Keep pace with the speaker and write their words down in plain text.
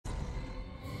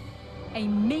A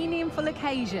meaningful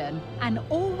occasion, and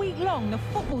all week long the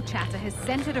football chatter has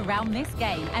centred around this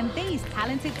game and these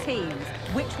talented teams.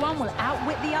 Which one will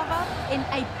outwit the other in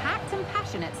a packed and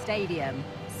passionate stadium?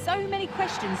 So many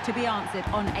questions to be answered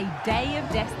on a day of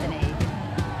destiny.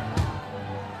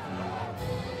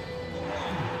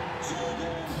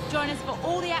 Join us for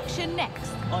all the action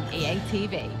next on EA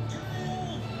TV.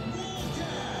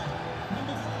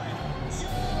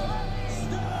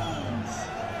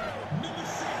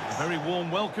 Very warm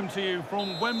welcome to you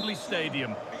from Wembley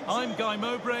Stadium. I'm Guy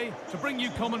Mowbray to bring you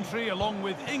commentary along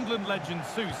with England legend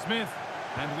Sue Smith.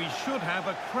 And we should have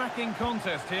a cracking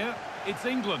contest here. It's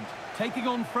England taking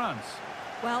on France.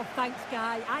 Well, thanks,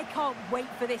 Guy. I can't wait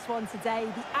for this one today.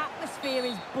 The atmosphere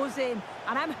is buzzing,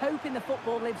 and I'm hoping the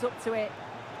football lives up to it.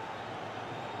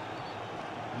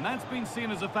 And that's been seen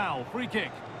as a foul. Free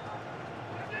kick.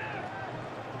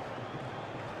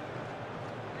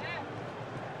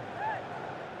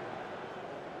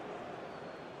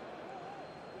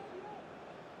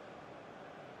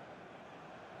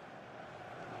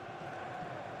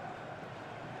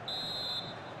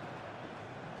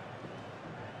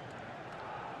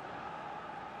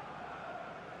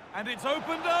 And it's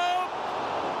opened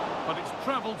up! But it's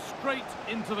travelled straight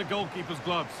into the goalkeeper's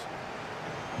gloves.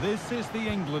 This is the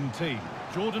England team.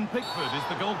 Jordan Pickford is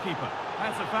the goalkeeper.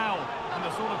 That's a foul, and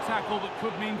the sort of tackle that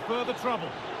could mean further trouble.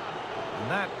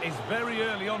 And that is very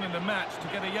early on in the match to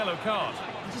get a yellow card.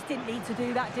 He just didn't need to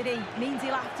do that, did he? Means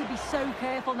he'll have to be so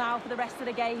careful now for the rest of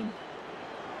the game.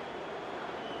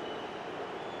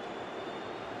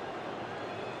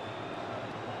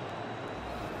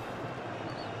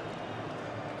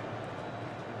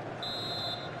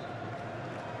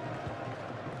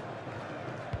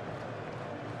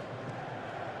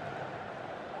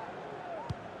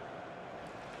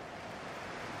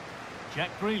 Jack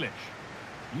Grealish,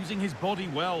 using his body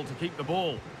well to keep the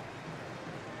ball.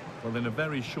 Well, in a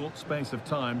very short space of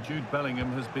time, Jude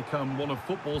Bellingham has become one of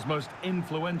football's most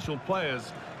influential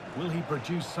players. Will he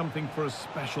produce something for us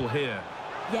special here?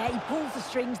 Yeah, he pulls the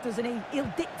strings, doesn't he?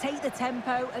 He'll dictate the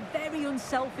tempo, a very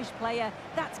unselfish player.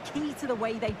 That's key to the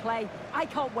way they play. I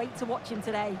can't wait to watch him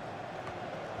today.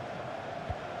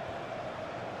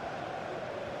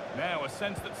 Now a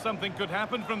sense that something could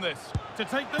happen from this. To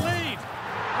take the lead!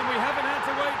 And we haven't had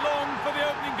to wait long for the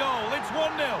opening goal. It's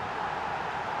 1-0.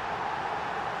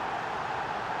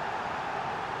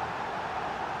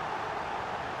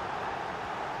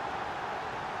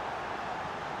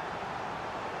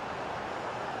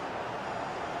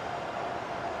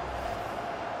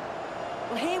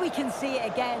 Well, here we can see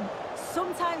it again.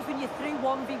 Sometimes when you're through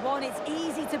 1v1, it's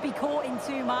easy to be caught in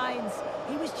two minds.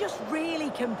 He was just really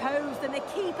composed, and the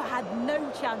keeper had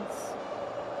no chance.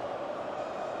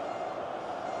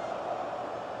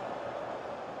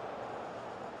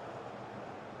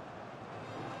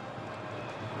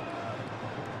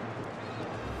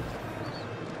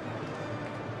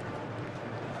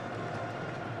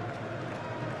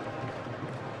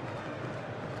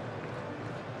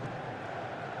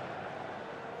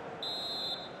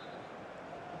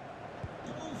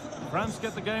 France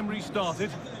get the game restarted.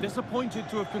 Disappointed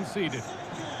to have conceded.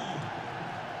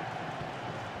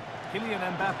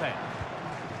 Kylian Mbappe.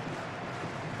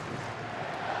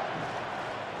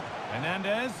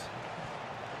 Hernandez.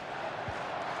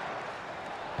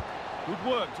 Good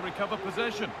work to recover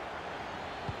possession.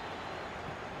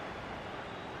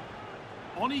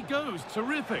 On he goes.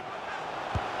 Terrific.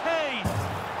 Kane.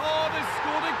 Oh, they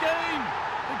scored again.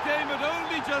 The game had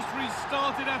only just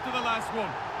restarted after the last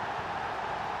one.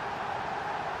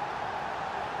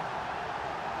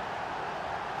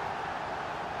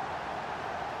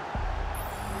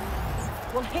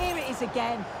 Well, here it is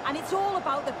again, and it's all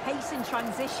about the pace in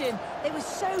transition. They were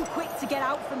so quick to get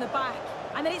out from the back,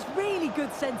 and then it's really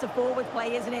good centre-forward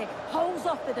play, isn't it? Holds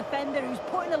off the defender who's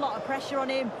putting a lot of pressure on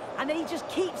him, and then he just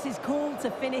keeps his cool to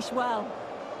finish well.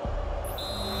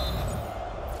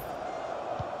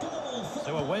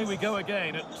 So away we go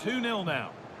again at 2-0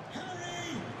 now.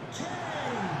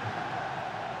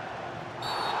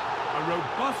 A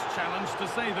robust challenge, to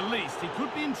say the least. He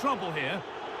could be in trouble here.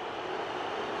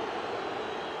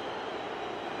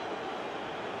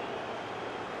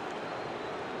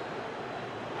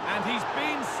 And he's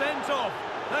been sent off.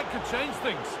 That could change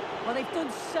things. Well, they've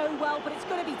done so well, but it's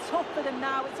going to be tough for them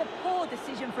now. It's a poor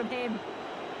decision from him.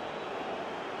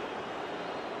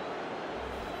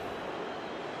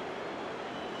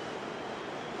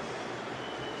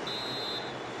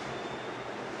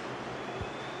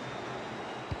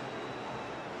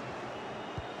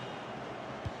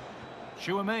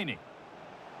 Chouameni.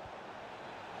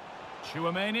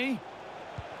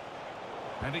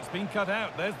 And it's been cut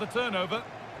out. There's the turnover.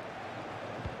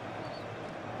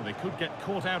 Well, they could get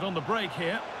caught out on the break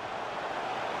here.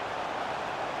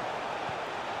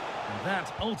 And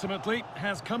that ultimately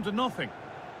has come to nothing.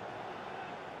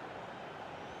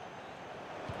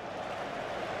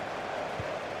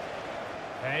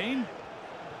 Kane.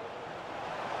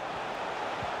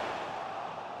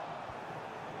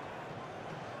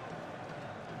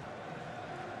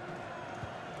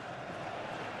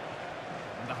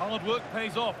 And the hard work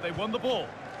pays off. They won the ball.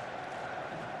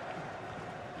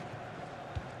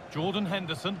 Jordan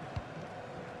Henderson.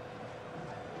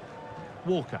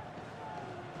 Walker.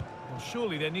 Well,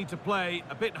 surely they need to play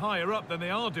a bit higher up than they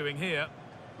are doing here.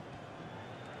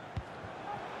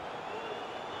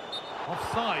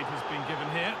 Offside has been given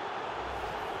here.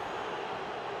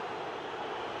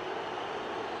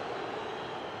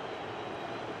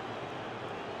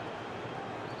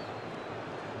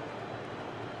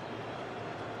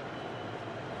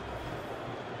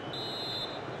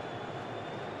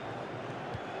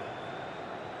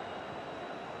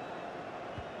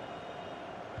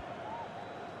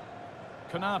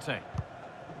 Konate.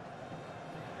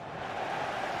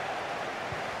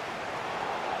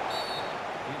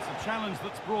 It's a challenge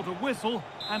that's brought a whistle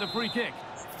and a free kick.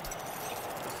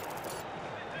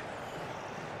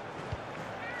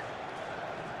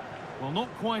 Well, not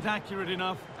quite accurate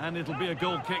enough, and it'll be a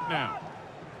goal kick now.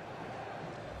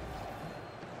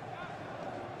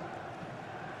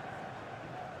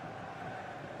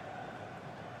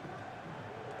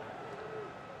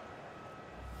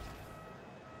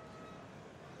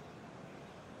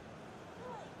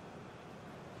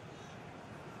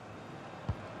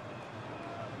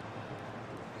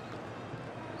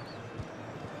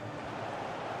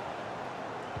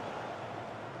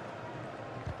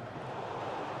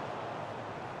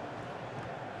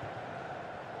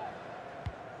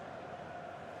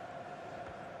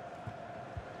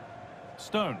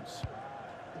 Stones.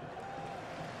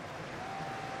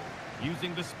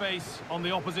 Using the space on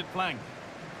the opposite flank.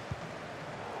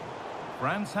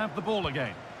 France have the ball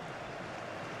again.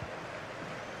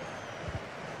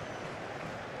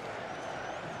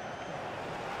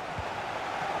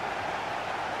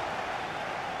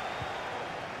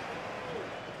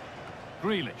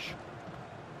 Grealish.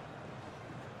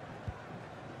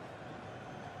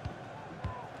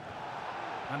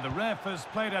 And the ref has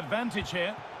played advantage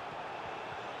here.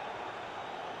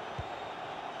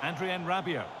 Adrien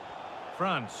Rabiot.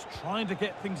 France trying to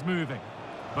get things moving,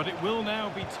 but it will now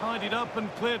be tidied up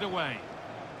and cleared away.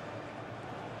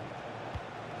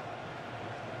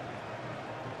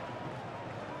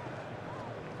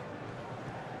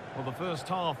 Well, the first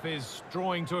half is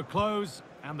drawing to a close,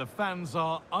 and the fans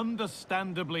are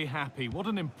understandably happy. What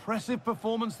an impressive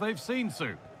performance they've seen,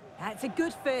 Sue. It's a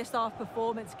good first-half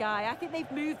performance, Guy. I think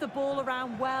they've moved the ball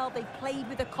around well. They've played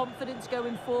with the confidence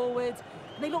going forward.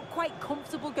 And they look quite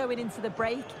comfortable going into the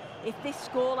break. If this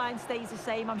scoreline stays the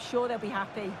same, I'm sure they'll be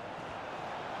happy.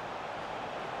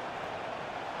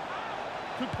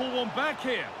 Could pull one back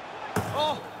here.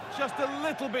 Oh, just a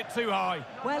little bit too high.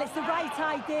 Well, it's the right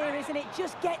idea, isn't it?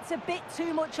 Just gets a bit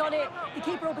too much on it. The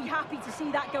keeper will be happy to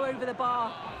see that go over the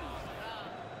bar.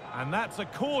 And that's a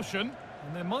caution.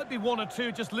 And there might be one or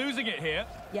two just losing it here.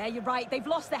 Yeah, you're right. They've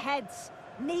lost their heads.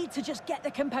 Need to just get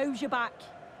the composure back.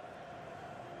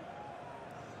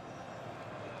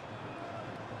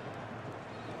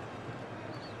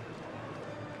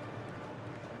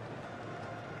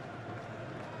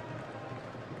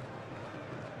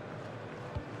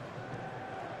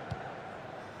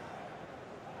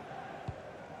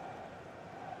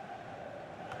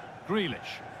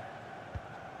 Grealish.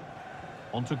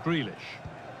 On to Grealish.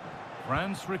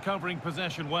 France recovering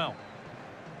possession well.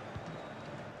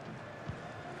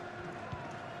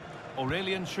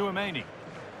 Aurélien Tchouameni.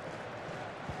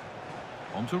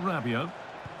 On to Rabiot.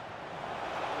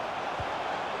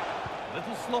 A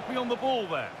little sloppy on the ball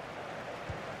there.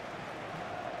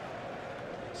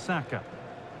 Saka.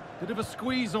 Bit of a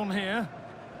squeeze on here.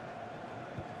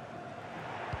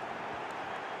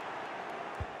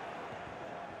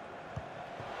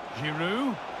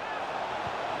 Giroud.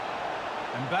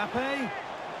 Mbappe.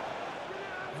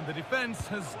 And the defence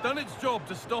has done its job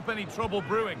to stop any trouble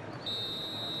brewing.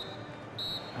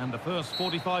 And the first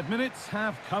 45 minutes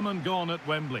have come and gone at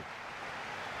Wembley.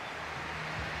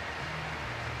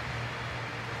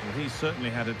 Well, he's certainly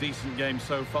had a decent game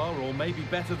so far, or maybe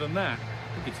better than that.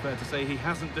 I think it's fair to say he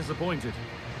hasn't disappointed.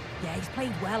 Yeah, he's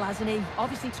played well, hasn't he?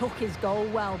 Obviously took his goal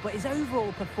well, but his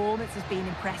overall performance has been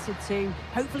impressive too.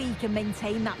 Hopefully he can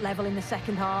maintain that level in the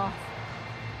second half.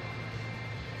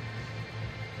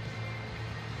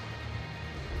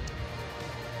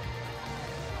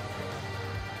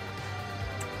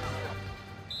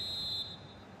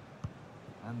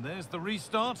 And And there's the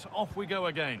restart. Off we go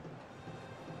again.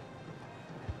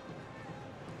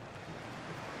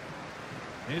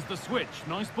 Here's the switch.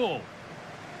 Nice ball.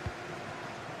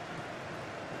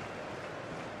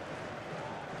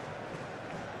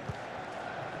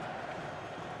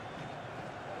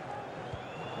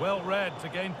 Well read to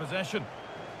gain possession.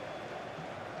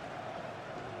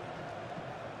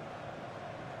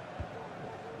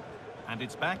 And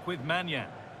it's back with Manyan.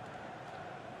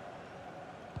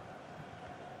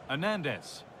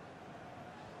 Hernandez.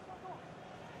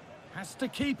 Has to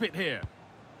keep it here.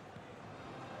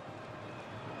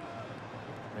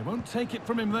 They won't take it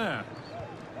from him there.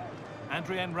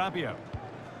 Adrien Rabiot.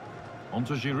 On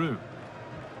to Giroud.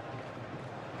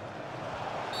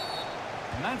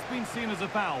 And that's been seen as a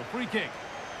foul. Free kick.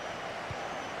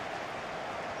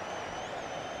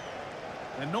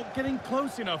 They're not getting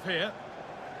close enough here.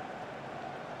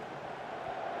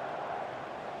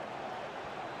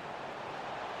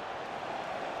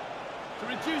 To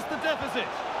reduce the deficit.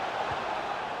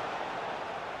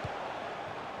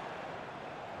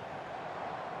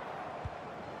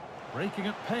 Breaking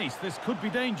at pace, this could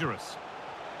be dangerous.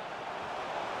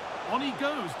 On he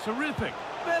goes, terrific.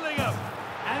 Bellingham.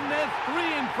 And they're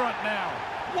 3 in front now.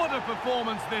 What a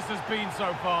performance this has been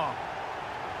so far.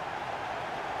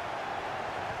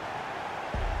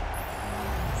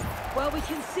 Well, we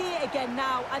can see it again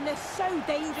now, and they're so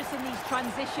dangerous in these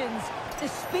transitions. The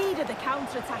speed of the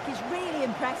counter-attack is really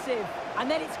impressive. And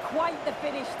then it's quite the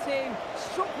finish too.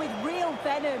 Struck with real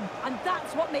venom, and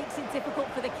that's what makes it difficult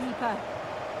for the keeper.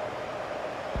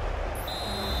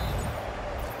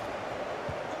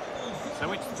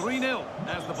 So it's 3-0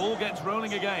 as the ball gets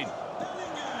rolling again.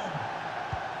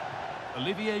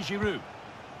 Olivier Giroud.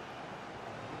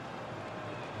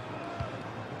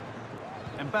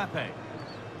 Mbappe.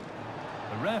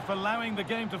 The ref allowing the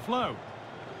game to flow.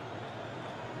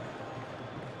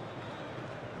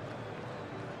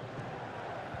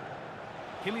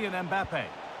 Kylian Mbappe.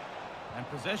 And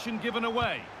possession given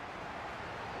away.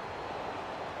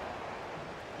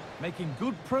 Making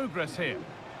good progress here.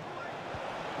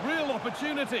 Real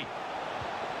opportunity.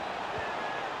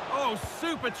 Oh,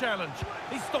 super challenge.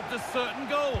 He stopped a certain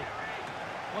goal.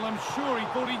 Well, I'm sure he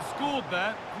thought he'd scored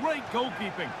there. Great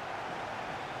goalkeeping.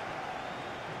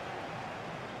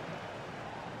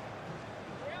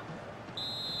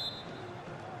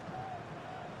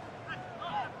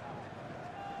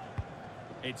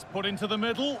 It's put into the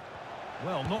middle.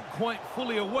 Well, not quite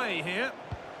fully away here.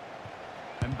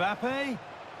 Mbappe.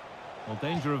 Well,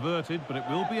 danger averted, but it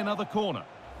will be another corner.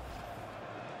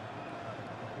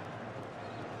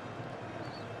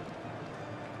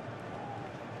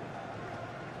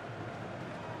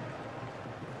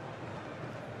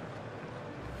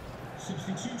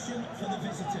 Substitution for the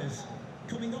visitors.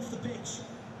 Coming off the pitch,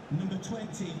 number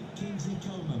 20, Kingsley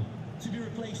Coman, to be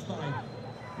replaced by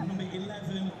number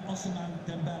 11, Ousmane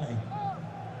Dembele.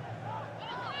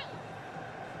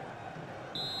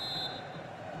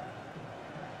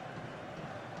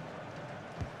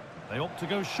 They opt to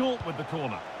go short with the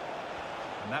corner.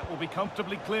 And that will be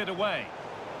comfortably cleared away.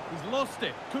 He's lost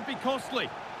it. Could be costly.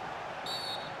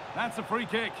 That's a free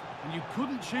kick. And you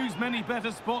couldn't choose many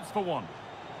better spots for one.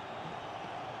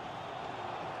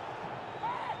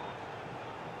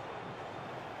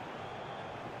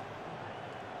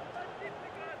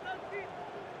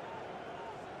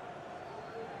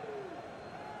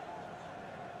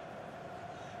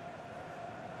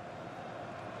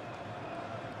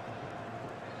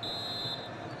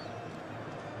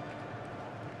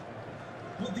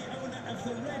 Would the owner of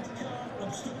the red car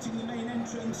obstructing the main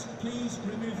entrance please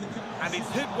remove the car? And he's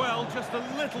hit well, just a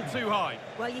little too high.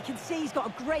 Well, you can see he's got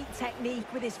a great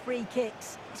technique with his free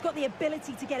kicks. He's got the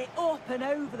ability to get it up and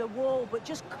over the wall, but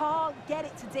just can't get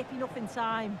it to dip enough in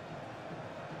time.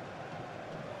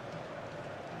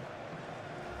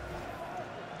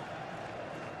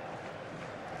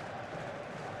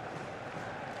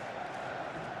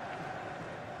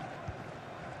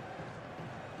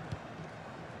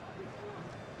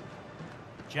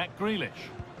 Jack Grealish.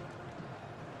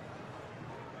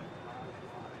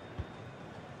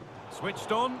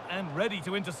 Switched on and ready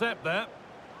to intercept there.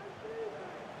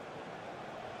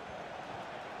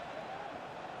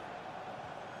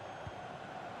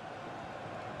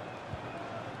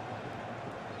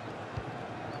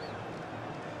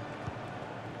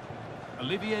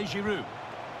 Olivier Giroud.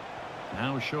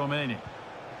 Now Chouameni.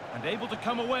 And able to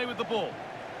come away with the ball.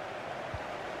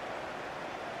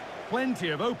 Plenty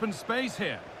of open space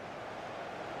here.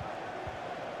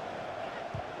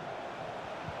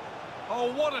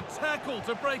 Oh, what a tackle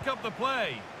to break up the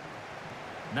play.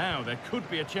 Now there could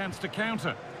be a chance to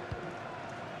counter.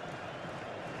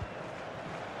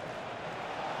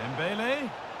 Dembele.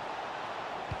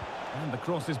 And the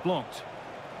cross is blocked.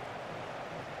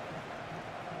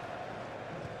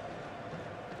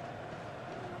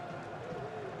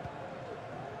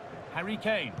 Harry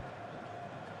Kane.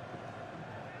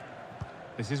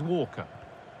 This is Walker.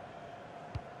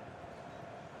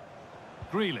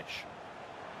 Grealish.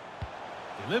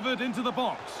 Delivered into the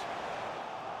box.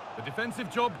 The defensive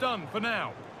job done for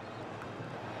now.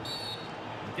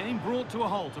 The game brought to a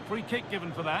halt. A free kick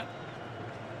given for that.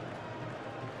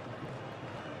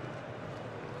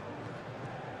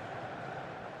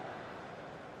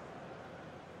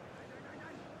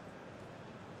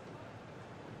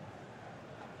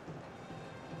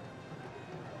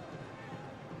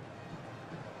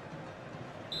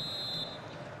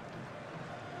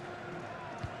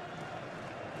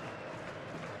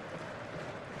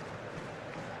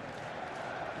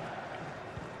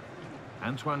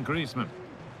 Antoine Griezmann.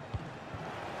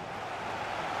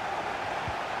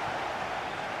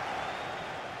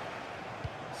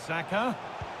 Saka.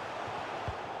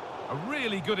 A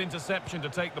really good interception to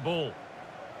take the ball.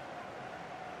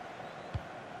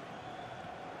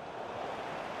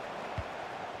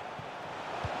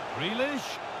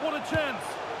 Grealish, what a chance!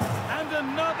 And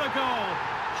another goal!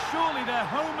 Surely they're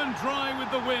home and dry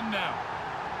with the win now.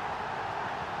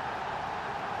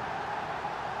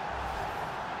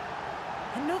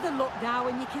 Another look now,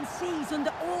 and you can see he's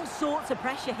under all sorts of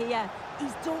pressure here.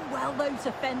 He's done well, though,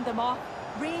 to fend them off.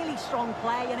 Really strong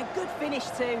play and a good finish,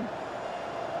 too.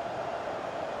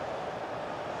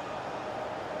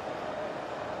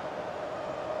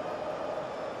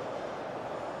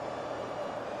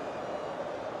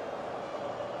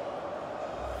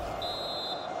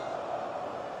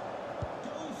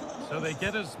 So they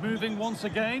get us moving once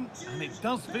again, and it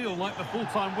does feel like the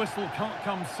full-time whistle can't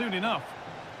come soon enough.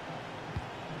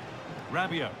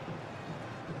 Rabiot.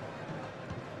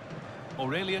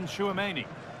 Aurelien Tchouameni.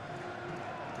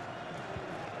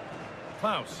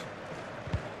 Klaus.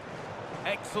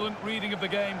 Excellent reading of the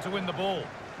game to win the ball.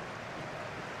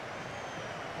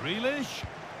 Grealish.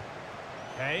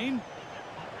 Kane.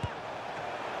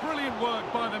 Brilliant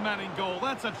work by the man in goal.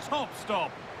 That's a top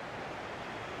stop.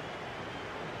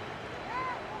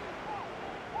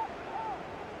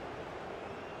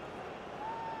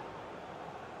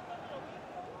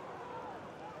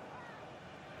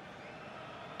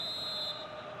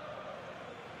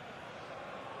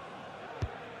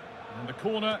 And the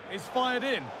corner is fired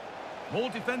in. More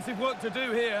defensive work to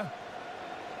do here.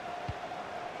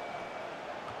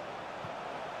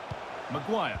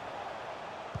 Maguire.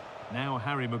 Now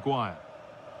Harry Maguire.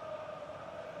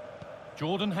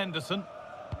 Jordan Henderson.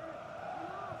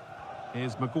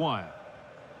 Here's Maguire.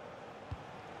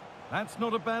 That's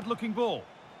not a bad-looking ball.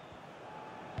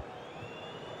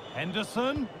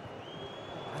 Henderson.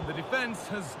 And the defence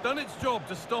has done its job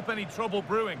to stop any trouble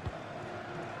brewing.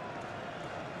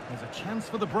 There's a chance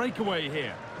for the breakaway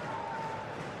here.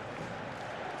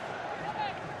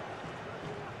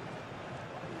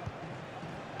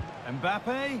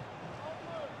 Mbappe.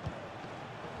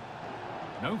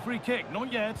 No free kick,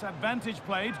 not yet. Advantage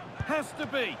played. Has to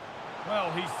be.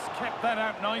 Well, he's kept that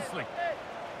out nicely.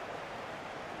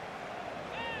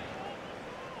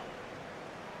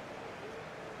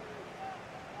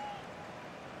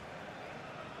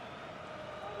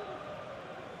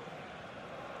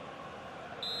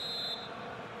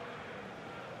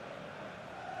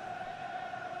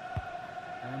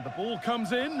 And the ball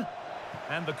comes in,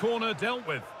 and the corner dealt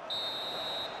with.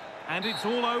 And it's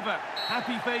all over.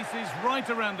 Happy faces right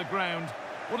around the ground.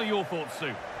 What are your thoughts,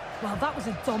 Sue? Well, that was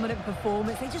a dominant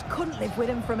performance. They just couldn't live with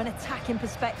him from an attacking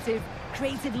perspective.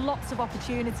 Created lots of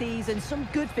opportunities and some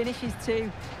good finishes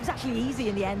too. It was actually easy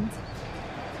in the end.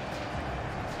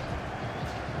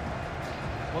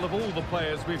 Well, of all the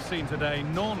players we've seen today,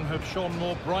 none have shone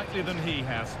more brightly than he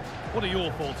has. What are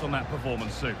your thoughts on that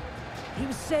performance, Sue? He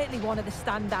was certainly one of the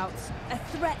standouts. A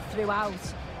threat throughout.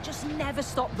 Just never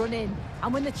stopped running.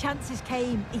 And when the chances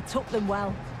came, he took them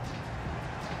well.